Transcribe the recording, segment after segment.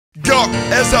dark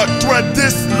as I thread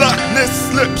this lockness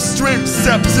slipstream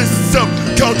sepsis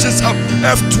subconscious of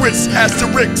F-twitch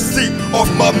asterisk C off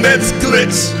my meds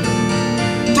glitch.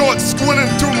 Thoughts squinting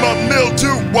through my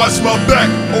mildew. Watch my back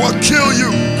or I'll kill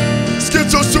you.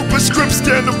 Schizo superscript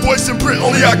scan the voice in print,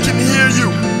 only I can hear you.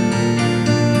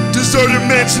 Deserted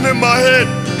mansion in my head,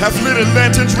 half-lit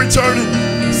lanterns returning.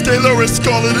 Scalar is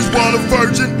scarlet as wild a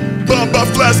virgin, bombed by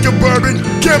flask of bourbon.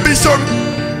 Can't be certain.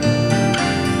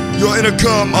 Your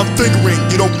intercom, I'm fingering.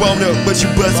 You don't wanna, but you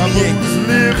buzz me in.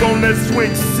 Live on that swing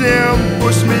sim,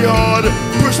 push me harder,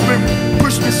 push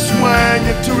me swang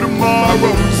into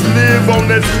tomorrow. Live on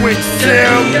that swing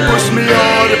sim, push me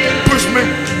harder, push me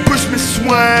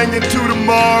swang into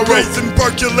tomorrow. Racing,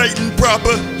 percolating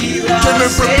proper.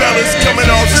 Killing propellers coming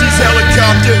off, she's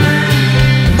helicopter.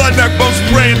 My neck bones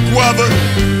spraying guava.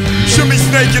 Shimmy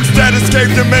snake and status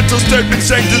cave, the mental statement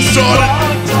changed and sorted.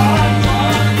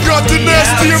 Got the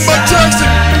nasty in my taxi.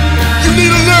 You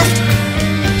need a lift.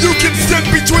 You can sit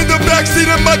between the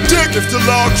backseat and my dick. If the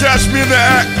law catch me in the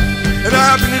act and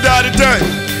I happen to die today,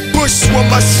 push when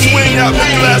my swing out the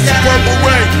glass of purple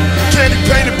rain. Candy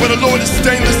painted, but a Lord is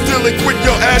stainless steel and quit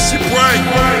your ashy brain.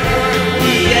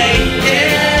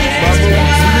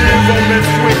 Live on that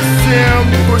swing sim,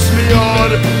 push me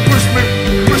harder, push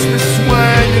me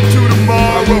swang into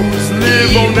tomorrow.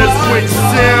 Live on that swing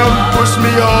sim, push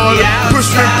me harder,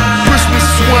 push me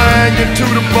swang into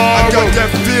tomorrow. I got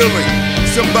that feeling,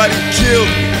 somebody killed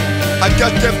me. I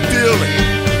got that feeling,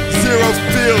 zero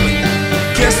feeling.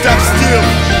 Can't stop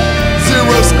stealing,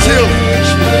 zero's killing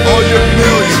all your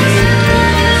millions.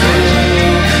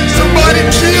 Somebody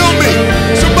kill